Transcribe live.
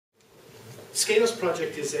Skainos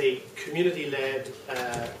project is a community-led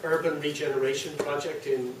urban regeneration project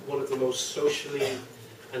in one of the most socially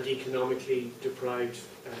and economically deprived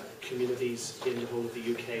communities in the whole of the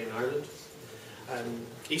UK and Ireland.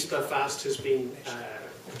 East Belfast has been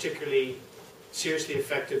particularly seriously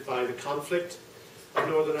affected by the conflict of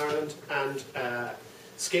Northern Ireland, and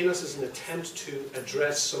Skainos is an attempt to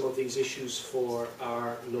address some of these issues for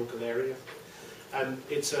our local area.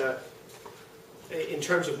 In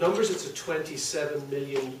terms of numbers, it's a 27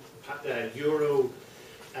 million euro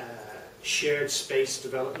shared space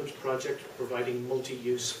development project, providing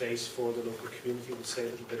multi-use space for the local community. We'll say a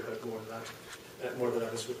little bit about more of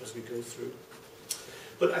that as we go through.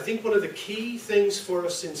 But I think one of the key things for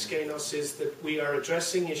us in Skainos is that we are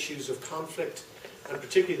addressing issues of conflict, and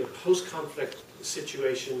particularly the post-conflict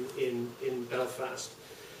situation in Belfast,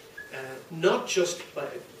 not just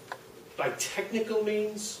by technical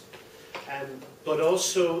means, but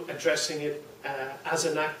also addressing it as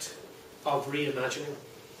an act of reimagining.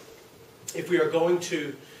 If we are going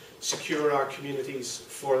to secure our communities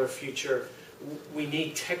for their future, we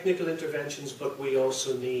need technical interventions, but we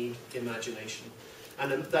also need imagination.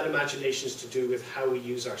 And that imagination is to do with how we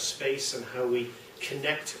use our space and how we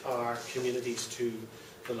connect our communities to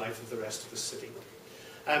the life of the rest of the city.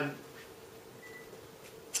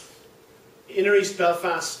 Inner East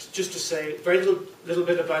Belfast, just to say very little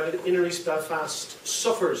bit about it, Inner East Belfast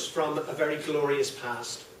suffers from a very glorious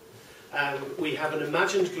past. We have an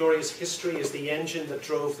imagined glorious history as the engine that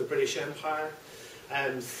drove the British Empire.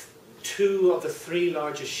 Two of the three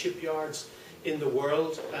largest shipyards in the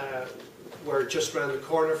world were just round the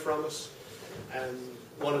corner from us.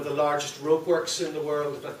 One of the largest rope works in the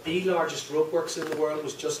world, but the largest rope works in the world,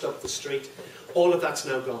 was just up the street. All of that's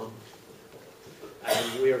now gone.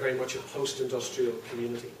 We are very much a post-industrial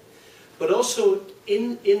community. But also,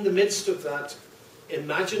 in the midst of that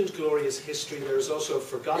imagined glorious history, there is also a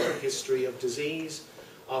forgotten history of disease,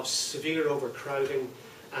 of severe overcrowding,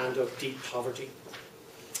 and of deep poverty.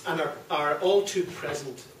 And our all too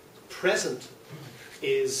present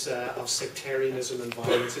is of sectarianism and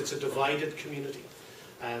violence. It's a divided community.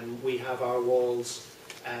 We have our walls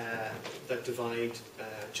that divide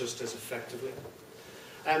just as effectively.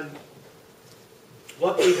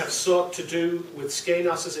 What we have sought to do with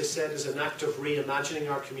Skainos, as I said, is an act of reimagining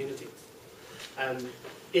our community.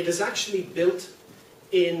 It is actually built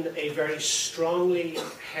in a very strongly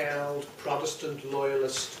held Protestant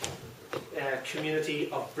loyalist community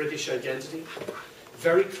of British identity,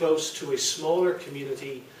 very close to a smaller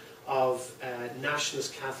community of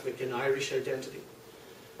nationalist Catholic and Irish identity.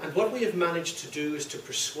 And what we have managed to do is to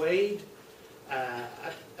persuade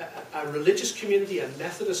a religious community, a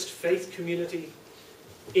Methodist faith community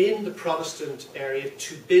in the Protestant area,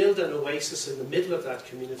 to build an oasis in the middle of that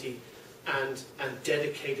community and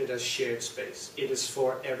dedicate it as shared space. It is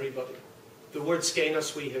for everybody. The word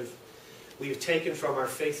Skainos we have taken from our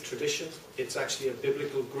faith tradition. It's actually a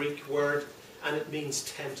biblical Greek word, and it means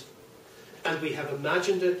tent. And we have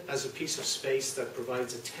imagined it as a piece of space that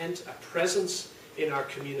provides a tent, a presence in our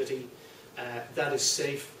community that is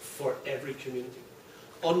safe for every community.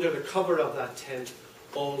 Under the cover of that tent,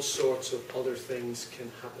 all sorts of other things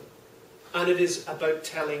can happen. And it is about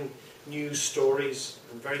telling new stories,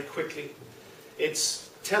 and very quickly, it's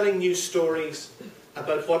telling new stories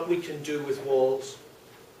about what we can do with walls.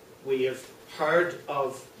 We have heard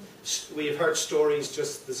stories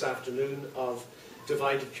just this afternoon of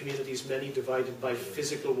divided communities, many divided by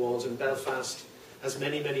physical walls, and Belfast has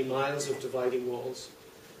many, many miles of dividing walls.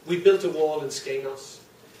 We built a wall in Skainos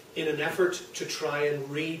in an effort to try and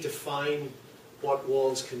redefine what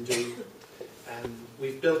walls can do.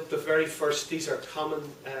 We've built the very first, these are common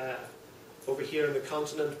over here on the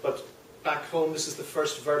continent, but back home this is the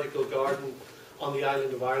first vertical garden on the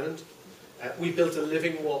island of Ireland. We built a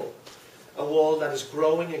living wall, a wall that is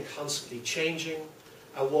growing and constantly changing,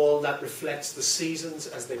 a wall that reflects the seasons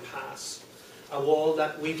as they pass, a wall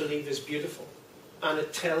that we believe is beautiful, and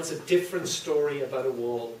it tells a different story about a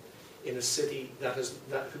wall in a city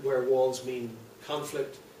where walls mean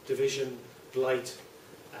conflict, division, blight,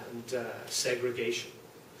 and segregation.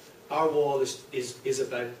 Our wall is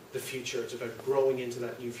about the future. It's about growing into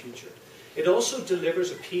that new future. It also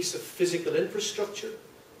delivers a piece of physical infrastructure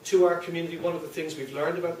to our community. One of the things we've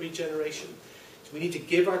learned about regeneration is we need to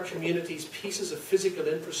give our communities pieces of physical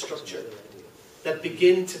infrastructure that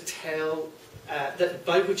begin to tell,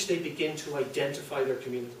 by which they begin to identify their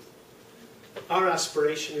community. Our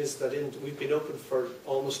aspiration is that we've been open for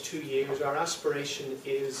almost 2 years. Our aspiration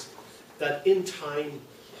is that in time,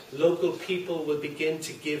 local people will begin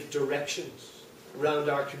to give directions around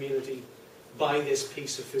our community by this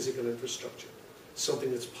piece of physical infrastructure,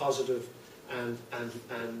 something that's positive and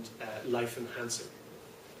life enhancing.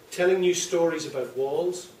 Telling new stories about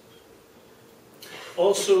walls.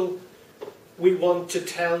 Also, we want to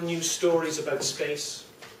tell new stories about space.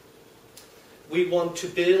 We want to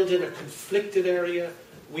build in a conflicted area.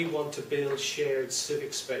 We want to build shared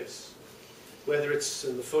civic space. Whether it's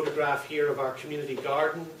in the photograph here of our community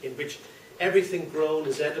garden, in which everything grown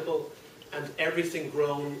is edible and everything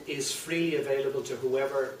grown is freely available to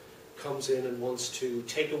whoever comes in and wants to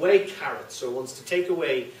take away carrots or wants to take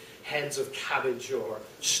away heads of cabbage or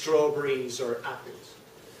strawberries or apples.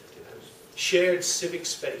 Shared civic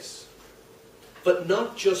space. But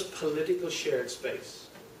not just political shared space.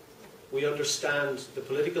 We understand the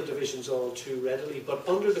political divisions all too readily, but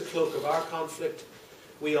under the cloak of our conflict,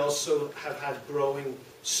 we also have had growing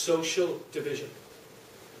social division.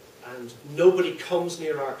 And nobody comes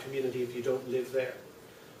near our community if you don't live there.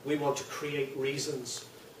 We want to create reasons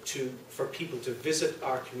for people to visit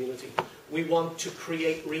our community. We want to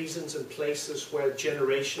create reasons and places where the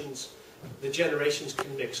generations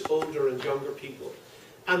can mix, older and younger people.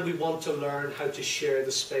 And we want to learn how to share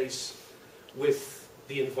the space with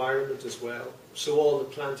the environment as well. So all the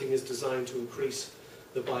planting is designed to increase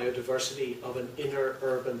the biodiversity of an inner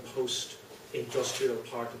urban post-industrial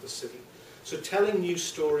part of the city. So telling new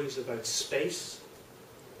stories about space.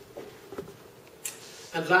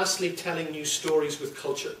 And lastly, telling new stories with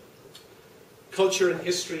culture. Culture and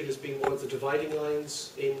history has been one of the dividing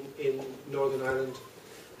lines in Northern Ireland.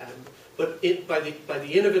 But by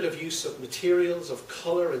the innovative use of materials, of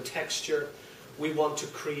colour and texture, we want to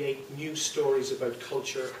create new stories about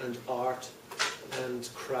culture and art and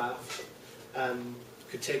craft. It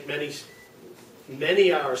could take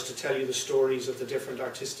many hours to tell you the stories of the different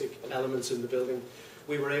artistic elements in the building.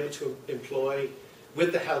 We were able to employ,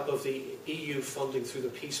 with the help of the EU funding through the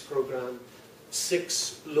Peace Programme,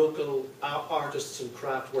 6 local artists and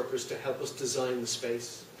craft workers to help us design the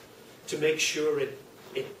space, to make sure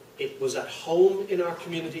it was at home in our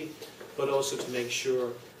community, but also to make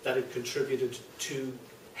sure that it contributed to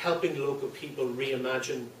helping local people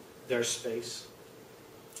reimagine their space.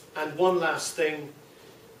 And one last thing,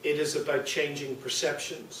 it is about changing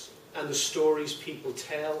perceptions and the stories people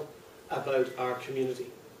tell about our community.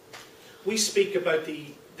 We speak about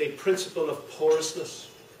the principle of porousness.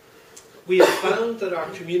 We have found that our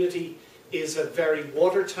community is a very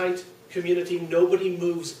watertight community. Nobody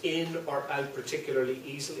moves in or out particularly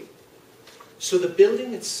easily. So the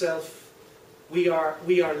building itself, we are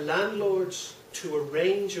landlords to a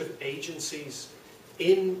range of agencies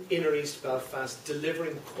in Inner East Belfast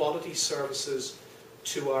delivering quality services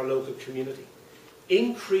to our local community,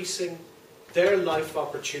 increasing their life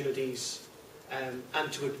opportunities and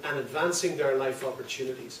advancing their life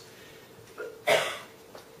opportunities.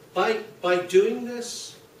 By doing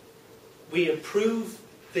this, we improve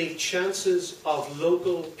the chances of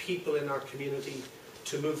local people in our community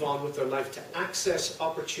to move on with their life, to access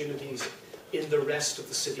opportunities in the rest of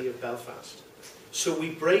the city of Belfast. So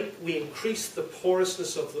we increase the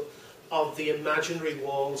porousness of the imaginary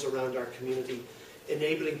walls around our community,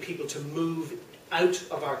 enabling people to move out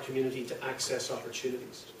of our community to access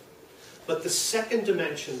opportunities. But the second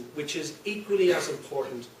dimension, which is equally as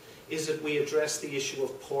important, is that we address the issue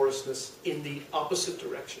of porousness in the opposite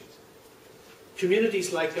direction.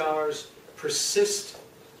 Communities like ours persist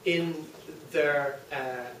in their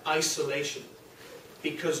isolation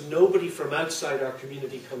because nobody from outside our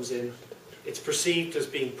community comes in. It's perceived as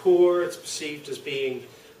being poor, it's perceived as being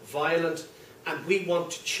violent, and we want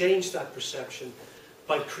to change that perception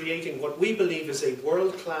by creating what we believe is a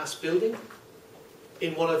world-class building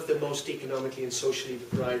in one of the most economically and socially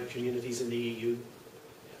deprived communities in the EU.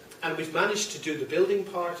 And we've managed to do the building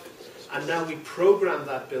part, and now we program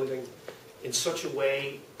that building in such a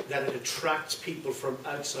way that it attracts people from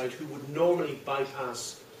outside who would normally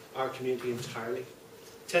bypass our community entirely.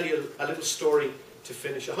 Tell you a little story to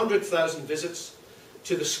finish. 100,000 visits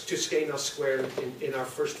to Skainos Square in our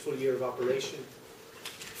first full year of operation.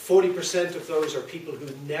 40% of those are people who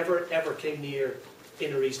never ever came near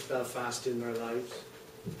Inner East Belfast in their lives.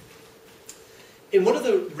 In one of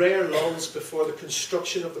the rare lulls before the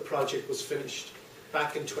construction of the project was finished,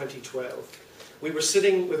 back in 2012, we were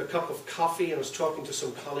sitting with a cup of coffee and I was talking to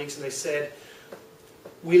some colleagues and they said,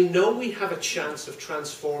 we'll know we have a chance of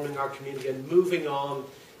transforming our community and moving on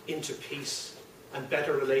into peace and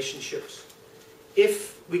better relationships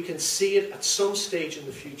if we can see it at some stage in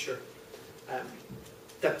the future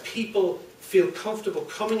that people feel comfortable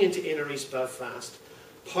coming into Inner East Belfast,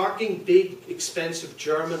 parking big, expensive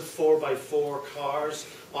German 4x4 cars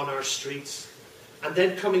on our streets, and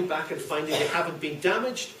then coming back and finding they haven't been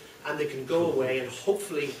damaged and they can go away, and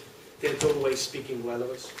hopefully they'll go away speaking well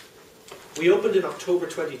of us. We opened in October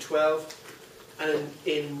 2012,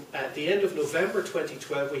 and at the end of November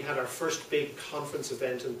 2012 we had our first big conference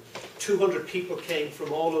event, and 200 people came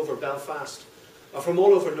from all over Belfast, or from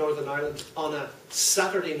all over Northern Ireland, on a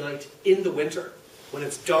Saturday night in the winter when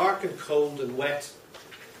it's dark and cold and wet.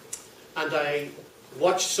 And I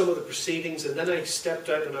watched some of the proceedings, and then I stepped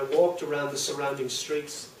out and I walked around the surrounding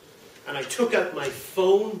streets, and I took out my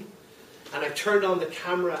phone and I turned on the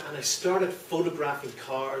camera and I started photographing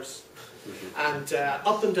cars and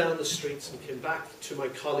up and down the streets, and came back to my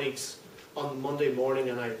colleagues on Monday morning,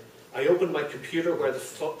 and I opened my computer where the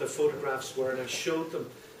photographs were, and I showed them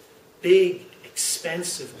big,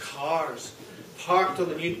 expensive cars parked on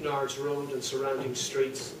the Newtonards Road and surrounding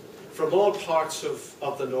streets from all parts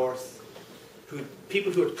of the north.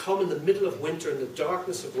 People who had come in the middle of winter, in the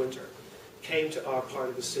darkness of winter, came to our part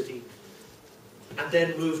of the city and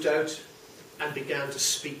then moved out and began to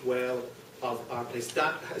speak well of our place.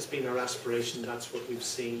 That has been our aspiration. That's what we've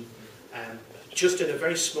seen, just in a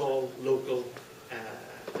very small, local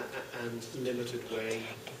and limited way,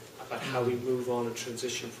 about how we move on and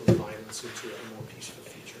transition from violence into a more peaceful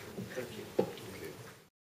future. Thank you.